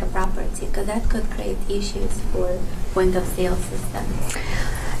it like a property? Because that could create issues for point-of-sale systems.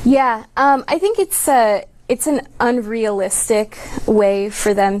 Yeah, I think it's an unrealistic way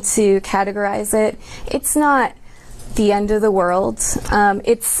for them to categorize it. It's not the end of the world.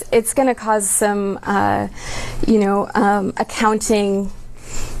 It's going to cause some, you know, accounting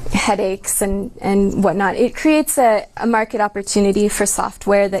headaches and whatnot. It creates a market opportunity for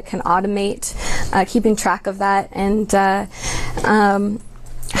software that can automate keeping track of that and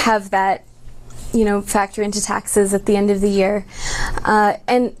have that, you know, factor into taxes at the end of the year.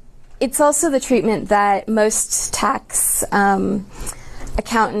 And it's also the treatment that most tax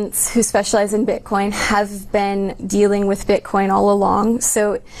accountants who specialize in Bitcoin have been dealing with Bitcoin all along.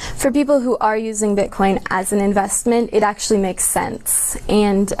 So for people who are using Bitcoin as an investment, it actually makes sense.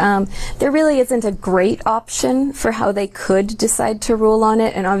 And there really isn't a great option for how they could decide to rule on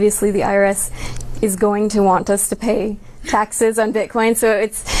it. And obviously the IRS is going to want us to pay taxes on Bitcoin. So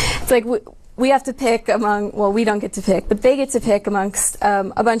it's like we have to pick among, well, we don't get to pick, but they get to pick amongst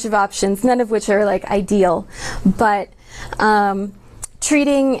a bunch of options, none of which are like ideal. But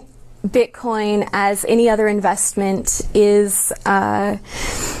treating Bitcoin as any other investment is,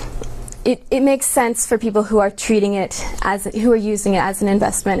 it makes sense for people who are treating it as, who are using it as an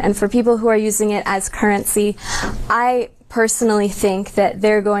investment, and for people who are using it as currency, I personally think that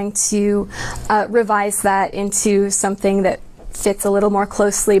they're going to revise that into something that fits a little more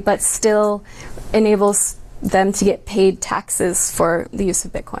closely, but still enables them to get paid taxes for the use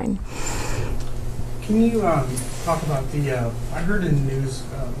of Bitcoin. Can you talk about the, I heard in the news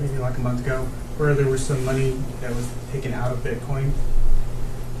maybe like a month ago where there was some money that was taken out of Bitcoin.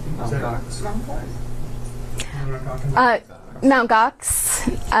 Mt. Gox. Mt.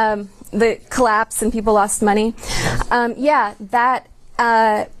 Gox, the collapse and people lost money. Yeah, that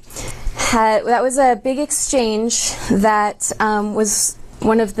was a big exchange that was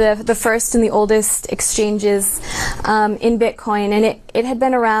one of the first and the oldest exchanges in Bitcoin, and it had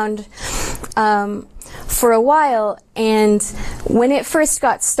been around for a while, and when it first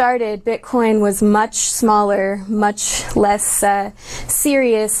got started, Bitcoin was much smaller, much less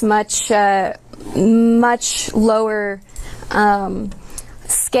serious, much lower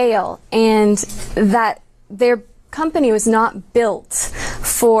scale, and that their company was not built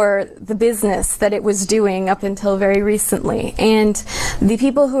for the business that it was doing up until very recently, and the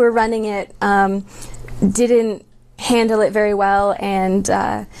people who were running it didn't handle it very well, and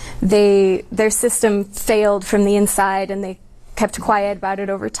their system failed from the inside, and they kept quiet about it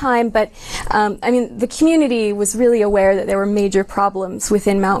over time. But I mean, the community was really aware that there were major problems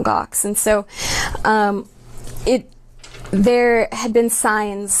within Mt. Gox, and so there had been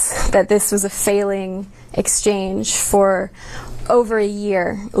signs that this was a failing exchange for over a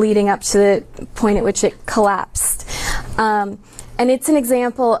year leading up to the point at which it collapsed. And it's an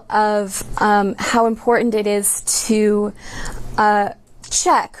example of how important it is to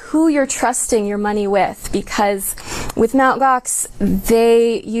check who you're trusting your money with, because with Mt. Gox,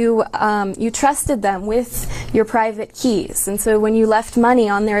 you trusted them with your private keys, and so when you left money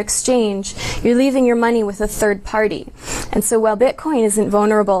on their exchange, you're leaving your money with a third party. And so while Bitcoin isn't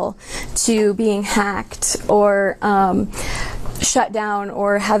vulnerable to being hacked or shut down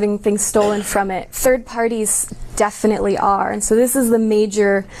or having things stolen from it, third parties definitely are. And so this is the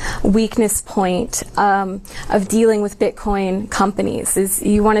major weakness point of dealing with Bitcoin companies, is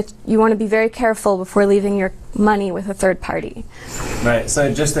you want to be very careful before leaving your money with a third party. Right,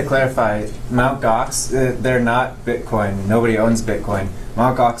 so just to clarify, Mt. Gox, they're not Bitcoin. Nobody owns Bitcoin.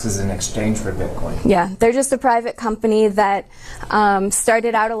 Mt. Gox is an exchange for Bitcoin. Yeah, they're just a private company that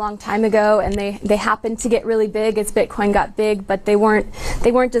started out a long time ago, and they happened to get really big as Bitcoin got big, but they weren't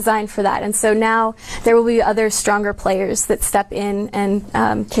designed for that. And so now there will be other stronger players that step in and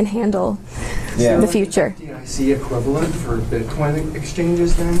can handle the future. DIC equivalent for Bitcoin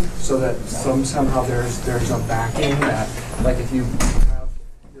exchanges then, so that somehow there's a backing that, like, if you have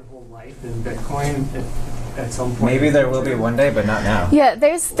your whole life in Bitcoin, at some point. Maybe there will be one day, but not now. Yeah,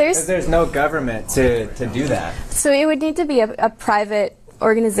 there's no government to do that. So it would need to be a private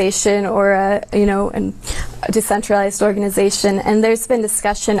organization or a decentralized organization, and there's been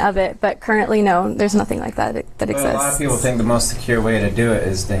discussion of it, but currently no, there's nothing like that that exists. A lot of people think the most secure way to do it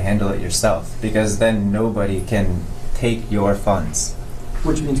is to handle it yourself, because then nobody can take your funds.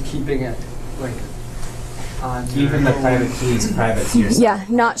 Which means keeping it like on Keeping the private keys private to yourself. Yeah,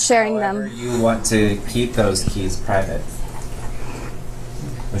 not sharing However them. you want to keep those keys private.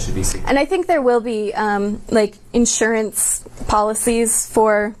 Which should be secret. And I think there will be like insurance policies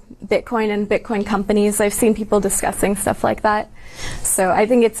for Bitcoin and Bitcoin companies. I've seen people discussing stuff like that. So I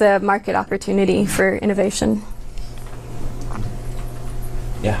think it's a market opportunity for innovation.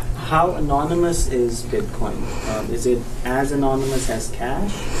 Yeah. How anonymous is Bitcoin? Is it as anonymous as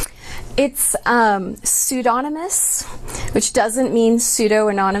cash? It's pseudonymous, which doesn't mean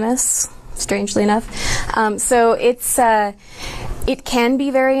pseudo-anonymous, strangely enough. So it's it can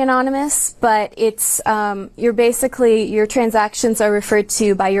be very anonymous, but it's your transactions are referred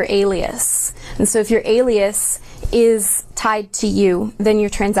to by your alias. And so if your alias is tied to you, then your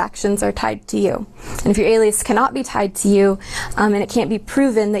transactions are tied to you. And if your alias cannot be tied to you, and it can't be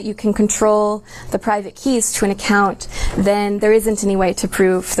proven that you can control the private keys to an account, then there isn't any way to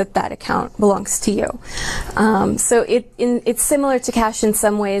prove that that account belongs to you. So it's similar to cash in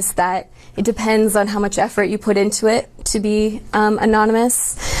some ways, that it depends on how much effort you put into it to be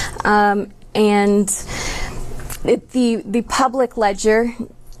anonymous. And the public ledger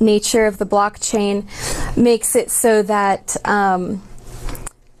nature of the blockchain makes it so that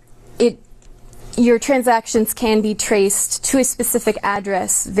your transactions can be traced to a specific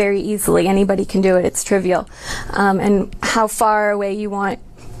address very easily. Anybody can do it. It's trivial. And how far away you want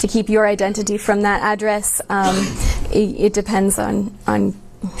to keep your identity from that address, it depends on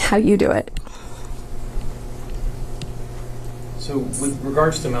how you do it. So with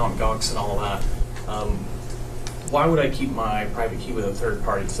regards to Mt. Gox and all of that, why would I keep my private key with a third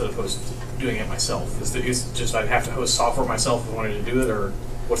party instead of doing it myself? Is it just I'd have to host software myself if I wanted to do it, or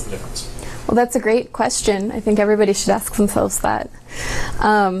what's the difference? Well, that's a great question. I think everybody should ask themselves that.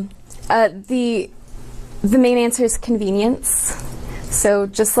 The main answer is convenience. So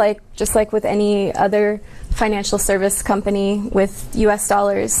just like with any other financial service company with U.S.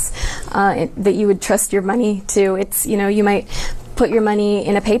 dollars that you would trust your money to, it's, you might put your money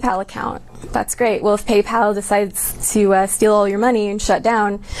in a PayPal account. That's great. Well, if PayPal decides to steal all your money and shut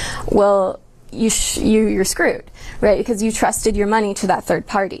down, well, you're screwed, right? Because you trusted your money to that third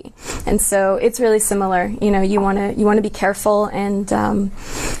party. And so it's really similar. You want to be careful and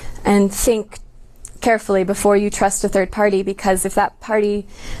think carefully before you trust a third party, because if that party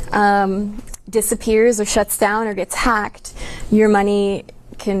disappears or shuts down or gets hacked, your money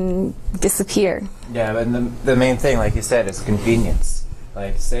can disappear. Yeah, but the main thing, like you said, is convenience.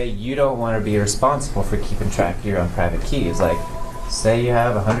 Like, say you don't want to be responsible for keeping track of your own private keys. Like, say you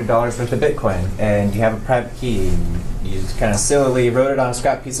have $100 worth of Bitcoin and you have a private key, and you kind of sillily wrote it on a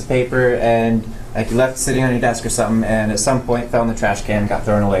scrap piece of paper, and like you left it sitting on your desk or something, and at some point fell in the trash can and got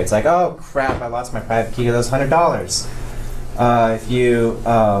thrown away. It's like, oh crap, I lost my private key to those $100. If you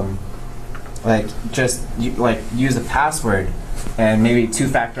use a password and maybe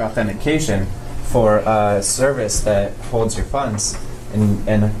two-factor authentication for a service that holds your funds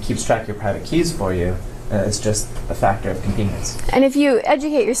and keeps track of your private keys for you, it's just a factor of convenience. And if you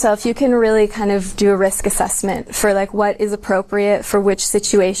educate yourself, you can really kind of do a risk assessment for like what is appropriate for which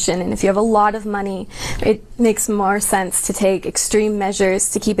situation. And if you have a lot of money, it makes more sense to take extreme measures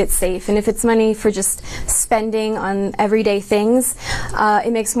to keep it safe. And if it's money for just spending on everyday things,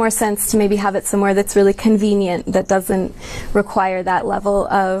 it makes more sense to maybe have it somewhere that's really convenient, that doesn't require that level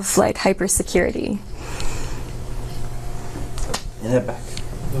of like hyper security. In the back.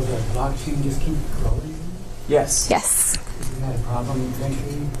 Will the blockchain just keep growing? Yes. Yes. Isn't that a problem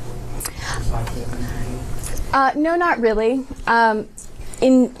eventually? No, not really.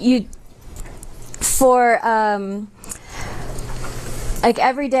 Like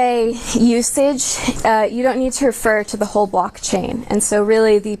everyday usage, you don't need to refer to the whole blockchain. And so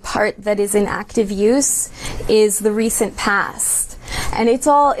really the part that is in active use is the recent past. And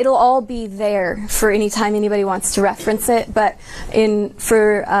it'll all be there for any time anybody wants to reference it. But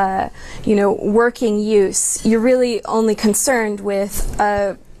for working use, you're really only concerned with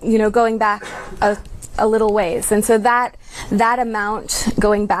going back a little ways. And so that amount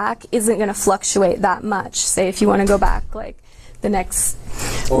going back isn't going to fluctuate that much. Say if you want to go back like the next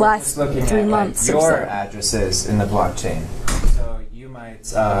last 3 months your or so. addresses in the blockchain. So you might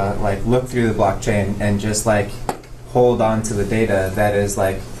look through the blockchain and just hold on to the data that is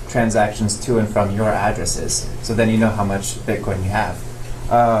transactions to and from your addresses. So then you know how much Bitcoin you have.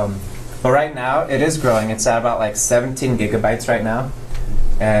 But right now it is growing. It's at about 17 gigabytes right now.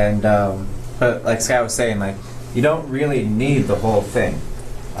 And but like Skye was saying, like you don't really need the whole thing.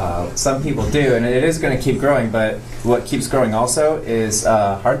 Some people do, and it is going to keep growing. But what keeps growing also is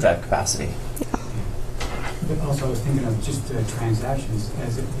hard drive capacity. But also, I was thinking of just transactions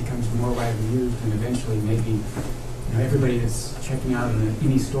as it becomes more widely used, and eventually maybe everybody that's checking out in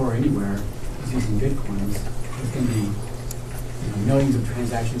any store anywhere is using Bitcoins. There's going to be millions of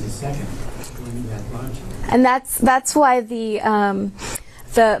transactions a second going into that blockchain. And that's why the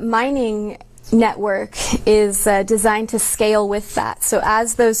mining network is designed to scale with that. So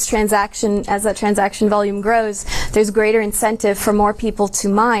as that transaction volume grows, there's greater incentive for more people to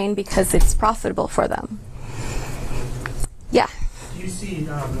mine because it's profitable for them. Yeah. Do you see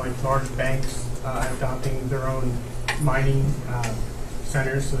like large banks adopting their own mining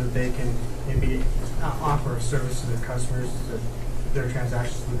centers so that they can maybe offer a service to their customers so that their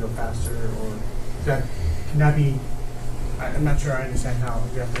transactions can go faster, or can that be? I'm not sure I understand how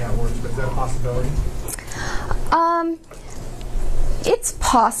exactly that works, but is that a possibility? It's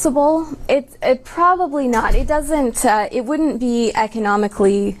possible. It probably not. It doesn't. It wouldn't be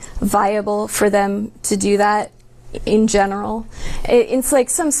economically viable for them to do that in general. It's like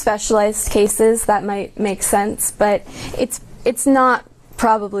some specialized cases that might make sense, but it's not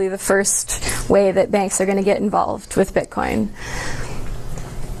probably the first way that banks are going to get involved with Bitcoin.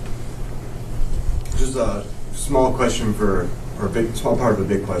 Just a small question small part of a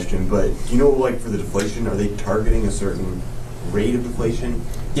big question, but do you know, like for the deflation, are they targeting a certain rate of deflation?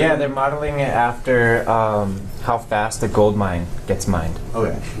 Yeah, they're modeling it after how fast a gold mine gets mined.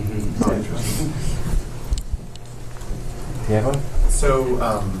 Okay. Oh, interesting. Do you have one? So,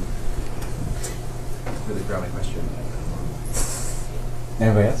 really forgot my question.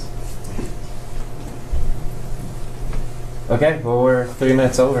 Anybody else? Okay, well we're 3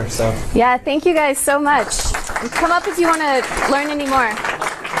 minutes over, so. Yeah, thank you guys so much. Come up if you want to learn any more.